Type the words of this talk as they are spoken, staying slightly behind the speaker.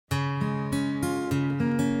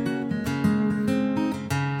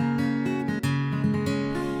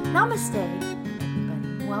Namaste,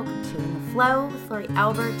 everybody. Welcome to In the Flow with Lori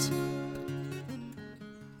Albert.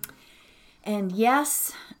 And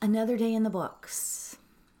yes, another day in the books.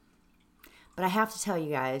 But I have to tell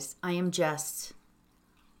you guys, I'm kind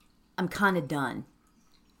of done.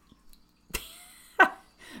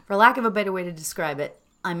 For lack of a better way to describe it,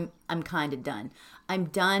 I'm kind of done. I'm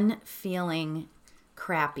done feeling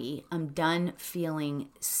crappy. I'm done feeling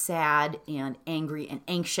sad and angry and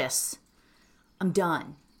anxious. I'm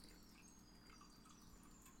done.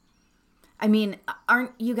 I mean,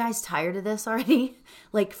 aren't you guys tired of this already?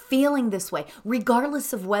 Like feeling this way,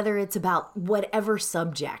 regardless of whether it's about whatever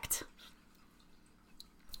subject.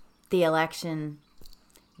 The election,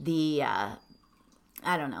 the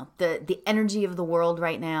energy of the world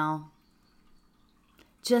right now.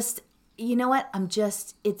 Just, you know what?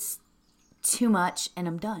 It's too much and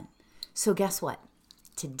I'm done. So guess what?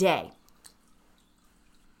 Today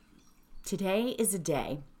is a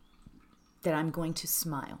day that I'm going to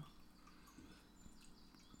smile.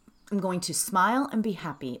 I'm going to smile and be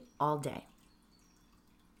happy all day.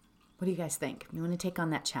 What do you guys think? You want to take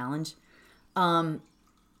on that challenge? I'm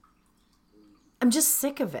just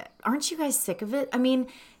sick of it. Aren't you guys sick of it? I mean,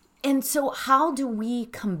 and so how do we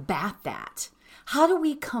combat that? How do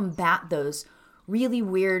we combat those really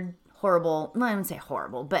weird, horrible, well, I wouldn't say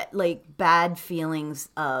horrible, but like bad feelings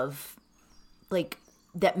of like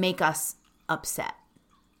that make us upset,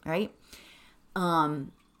 right?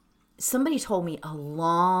 Somebody told me a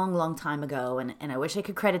long, long time ago, and I wish I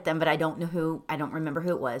could credit them, but I don't remember who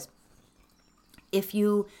it was. If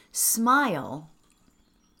you smile,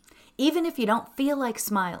 even if you don't feel like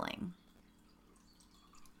smiling,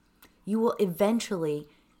 you will eventually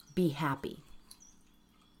be happy.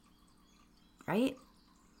 Right?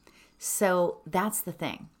 So that's the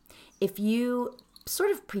thing. If you sort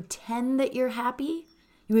of pretend that you're happy,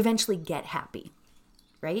 you eventually get happy.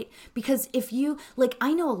 Right? Because if you, like,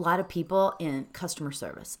 I know a lot of people in customer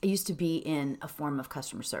service. I used to be in a form of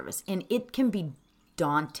customer service, and it can be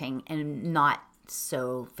daunting and not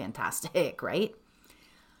so fantastic, right?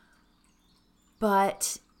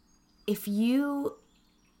 But if you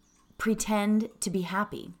pretend to be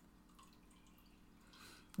happy,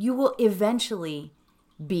 you will eventually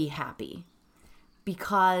be happy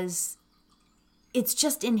because it's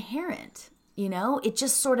just inherent. You know, it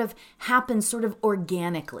just sort of happens sort of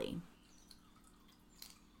organically.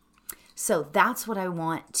 So that's what I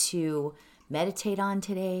want to meditate on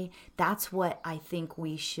today. That's what I think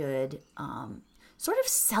we should sort of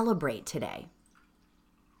celebrate today.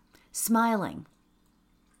 Smiling.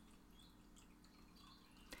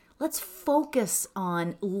 Let's focus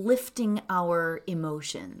on lifting our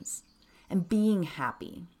emotions and being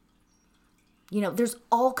happy. You know, there's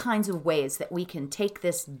all kinds of ways that we can take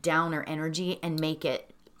this downer energy and make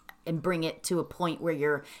it and bring it to a point where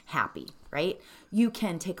you're happy, right? You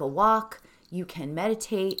can take a walk, you can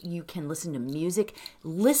meditate, you can listen to music.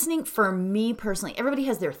 Listening, for me personally, everybody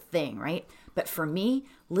has their thing, right? But for me,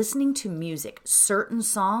 listening to music, certain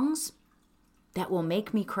songs that will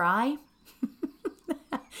make me cry.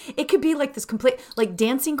 It could be like this complete, like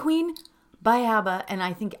Dancing Queen by ABBA, and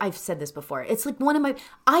I think I've said this before. It's like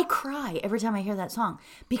I cry every time I hear that song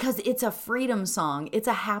because it's a freedom song. It's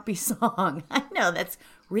a happy song. I know that's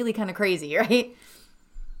really kind of crazy, right?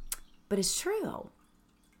 But it's true.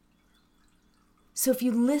 So if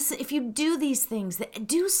you do these things,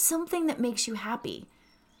 do something that makes you happy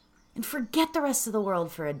and forget the rest of the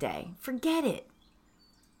world for a day. Forget it.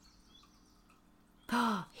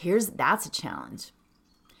 That's a challenge.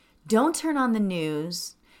 Don't turn on the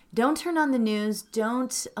news. Don't,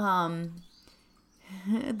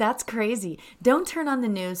 that's crazy. Don't turn on the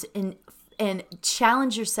news and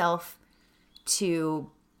challenge yourself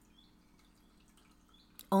to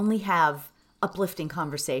only have uplifting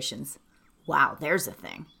conversations. Wow, there's a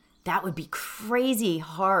thing. That would be crazy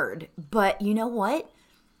hard. But you know what?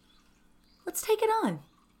 Let's take it on.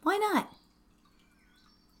 Why not?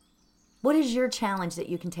 What is your challenge that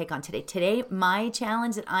you can take on today? Today, my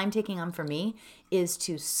challenge that I'm taking on for me is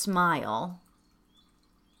to smile.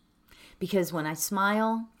 Because when I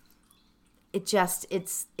smile, it's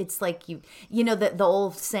like you know the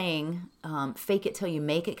old saying, fake it till you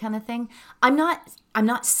make it kind of thing. I'm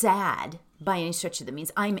not sad by any stretch of the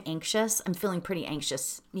means. I'm anxious. I'm feeling pretty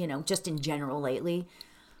anxious, just in general lately.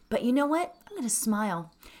 But you know what? I'm going to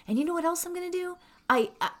smile. And you know what else I'm going to do? I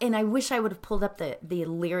wish I would have pulled up the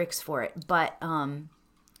lyrics for it, but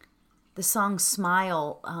the song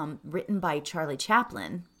Smile, written by Charlie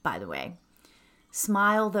Chaplin, by the way.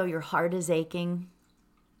 Smile though your heart is aching.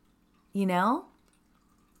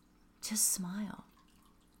 Just smile.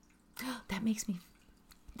 That makes me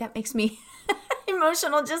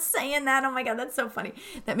emotional just saying that. Oh my God, that's so funny.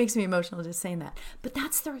 That makes me emotional just saying that. But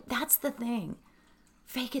that's the thing.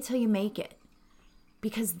 Fake it till you make it.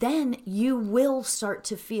 Because then you will start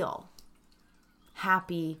to feel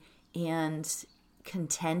happy and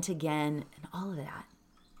content again and all of that.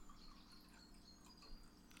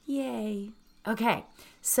 Yay. Okay,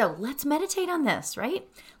 so let's meditate on this, right?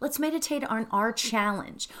 Let's meditate on our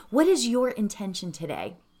challenge. What is your intention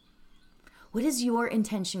today? What is your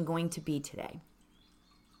intention going to be today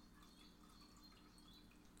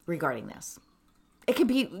regarding this? It could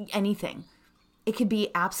be anything. It could be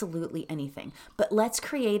absolutely anything. But let's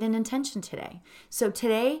create an intention today. So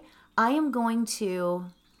today, my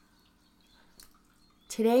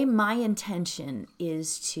intention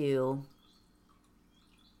is to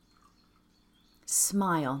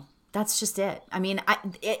smile. That's just it. I mean,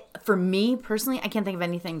 for me personally, I can't think of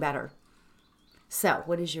anything better. So,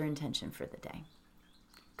 what is your intention for the day?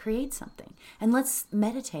 Create something and let's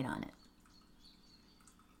meditate on it.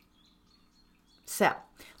 So,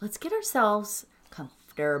 let's get ourselves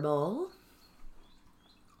comfortable.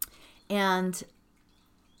 And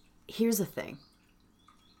here's the thing.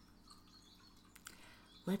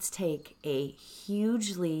 Let's take I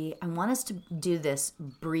want us to do this,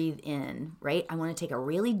 breathe in, right? I want to take a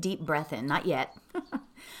really deep breath in, not yet,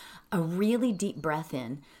 a really deep breath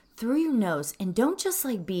in through your nose, and don't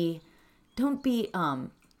be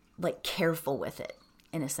like careful with it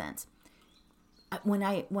in a sense. When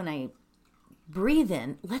I breathe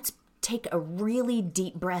in, let's take a really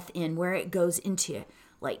deep breath in where it goes into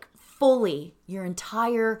like fully your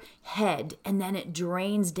entire head, and then it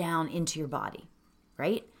drains down into your body.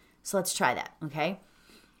 Right? So let's try that, okay?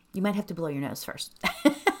 You might have to blow your nose first.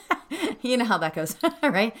 You know how that goes,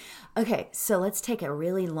 right? Okay, so let's take a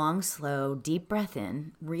really long, slow, deep breath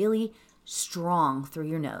in, really strong through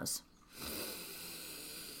your nose.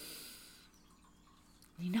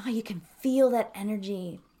 You know how you can feel that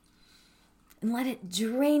energy and let it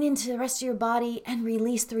drain into the rest of your body and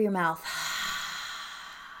release through your mouth.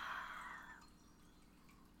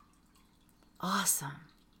 Awesome.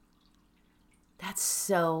 That's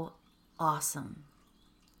so awesome.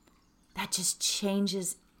 That just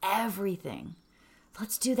changes everything.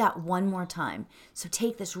 Let's do that one more time. So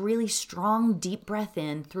take this really strong, deep breath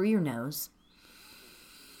in through your nose.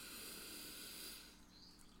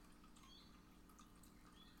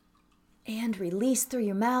 And release through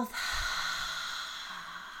your mouth.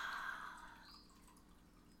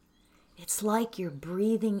 It's like you're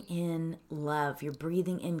breathing in love. You're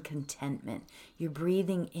breathing in contentment. You're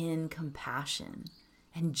breathing in compassion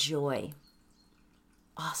and joy.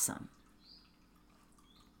 Awesome.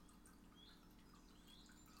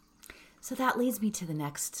 So that leads me to the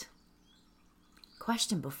next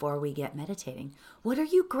question before we get meditating. What are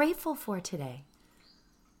you grateful for today?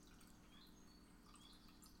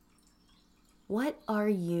 What are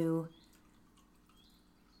you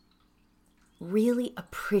really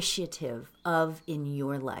appreciative of in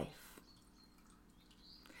your life?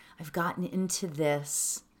 I've gotten into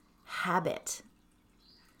this habit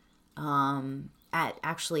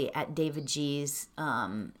at David G's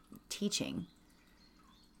teaching.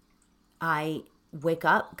 I wake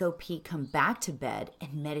up, go pee, come back to bed,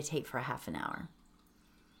 and meditate for a half an hour.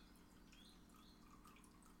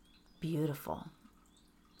 Beautiful.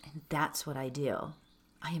 And that's what I do.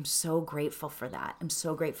 I am so grateful for that. I'm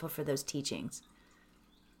so grateful for those teachings.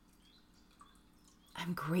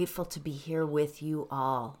 I'm grateful to be here with you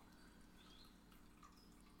all.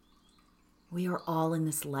 We are all in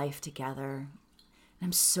this life together.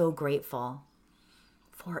 I'm so grateful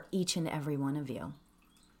for each and every one of you.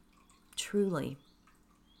 Truly.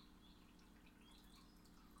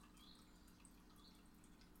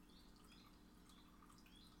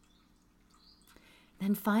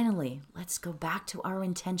 Then finally, let's go back to our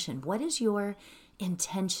intention. What is your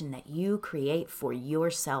intention that you create for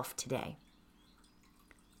yourself today?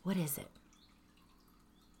 What is it?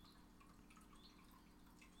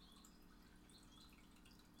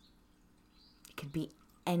 It could be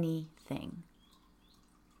anything.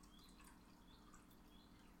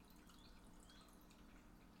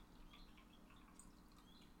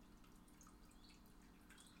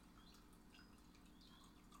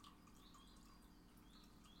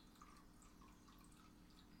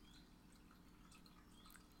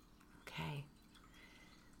 Okay.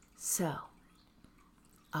 So,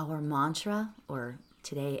 our mantra, or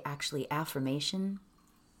today actually affirmation,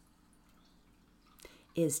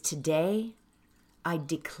 is today I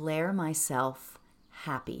declare myself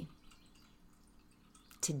happy.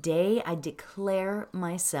 Today I declare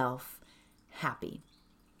myself happy.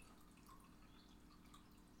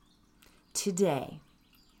 Today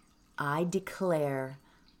I declare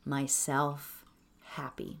myself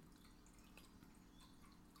happy.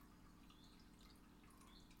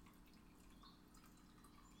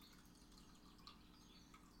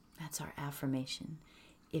 That's our affirmation.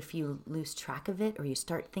 If you lose track of it or you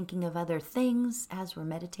start thinking of other things as we're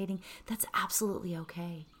meditating, that's absolutely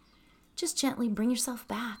okay. Just gently bring yourself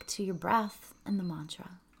back to your breath and the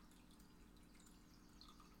mantra.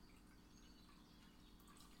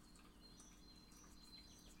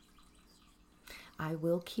 I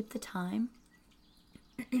will keep the time.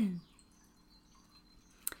 And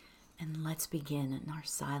let's begin in our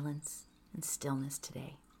silence and stillness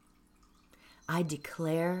today. I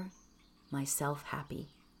declare myself happy.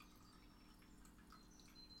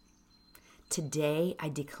 Today, I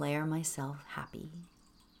declare myself happy.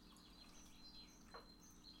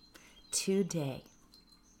 Today,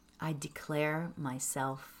 I declare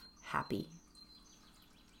myself happy.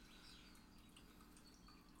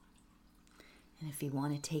 And if you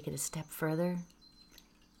want to take it a step further,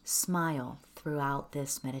 smile throughout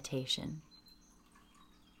this meditation.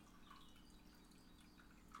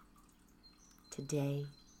 Today,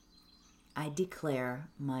 I declare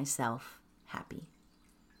myself happy.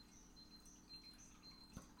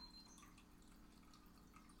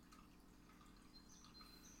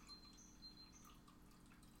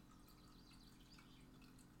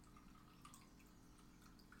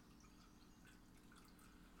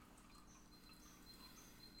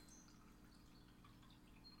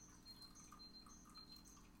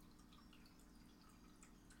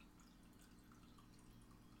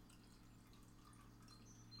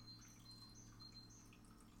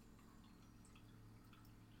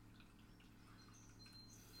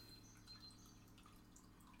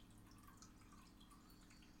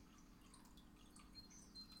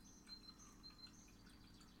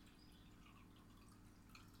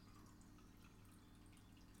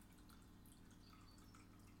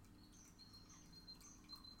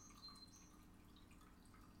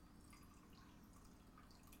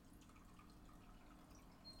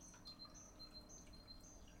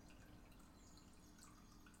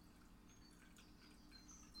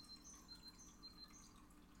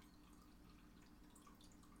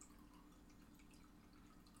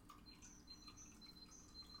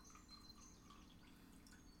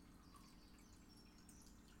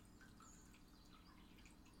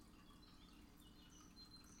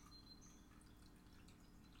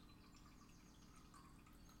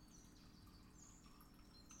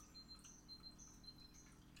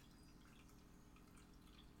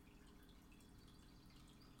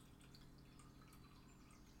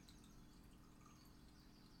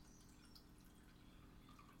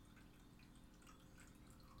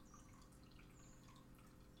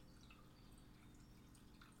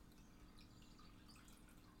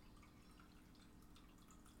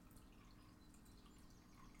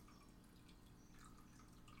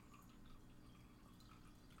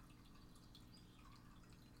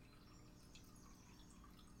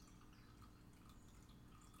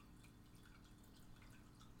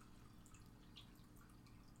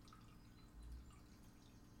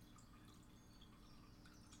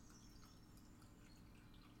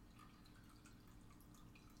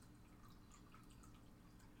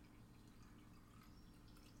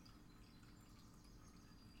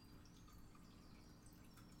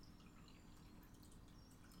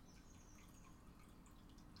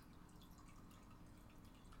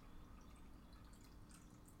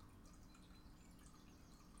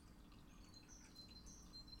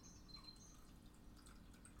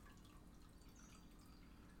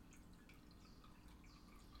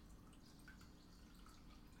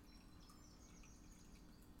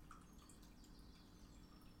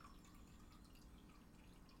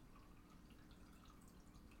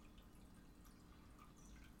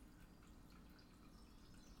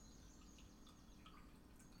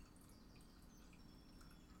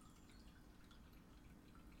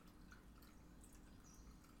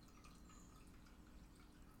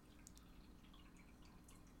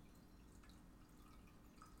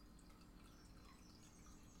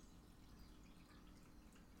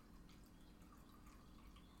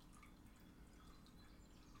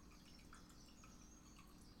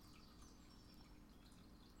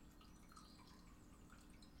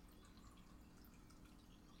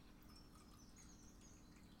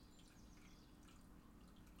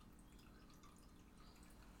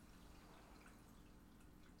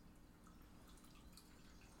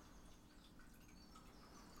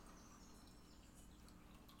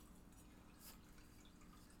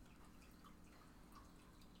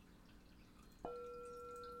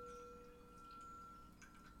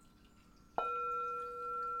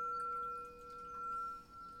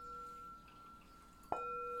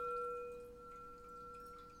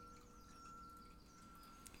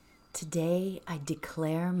 Today, I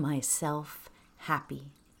declare myself happy.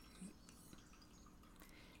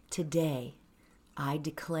 Today, I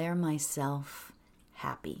declare myself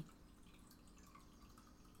happy.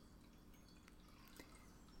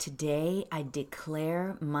 Today, I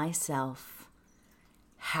declare myself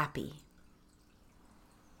happy.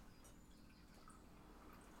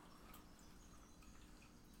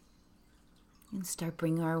 And start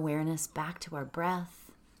bringing our awareness back to our breath,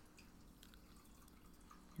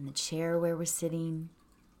 in the chair where we're sitting.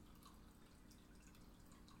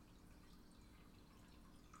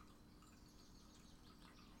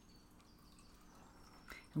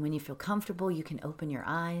 And when you feel comfortable, you can open your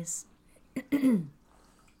eyes. And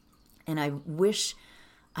I wish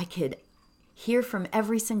I could hear from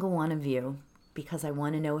every single one of you, because I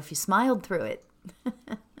want to know if you smiled through it.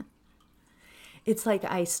 It's like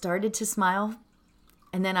I started to smile,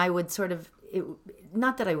 and then I would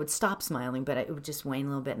not that I would stop smiling, but it would just wane a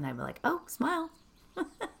little bit, and I'd be like, oh, smile.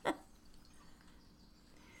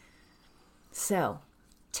 So,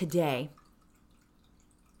 today,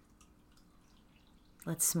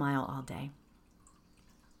 let's smile all day.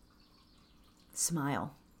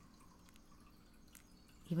 Smile.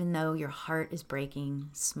 Even though your heart is breaking,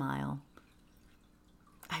 smile.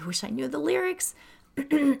 I wish I knew the lyrics.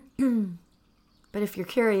 But if you're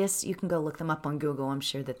curious, you can go look them up on Google. I'm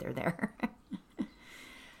sure that they're there.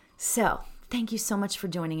 So, thank you so much for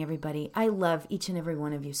joining, everybody. I love each and every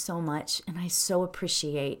one of you so much, and I so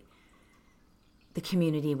appreciate the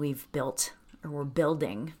community we've built, or we're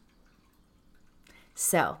building.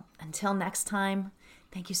 So, until next time,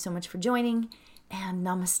 thank you so much for joining, and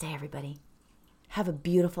namaste, everybody. Have a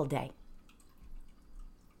beautiful day.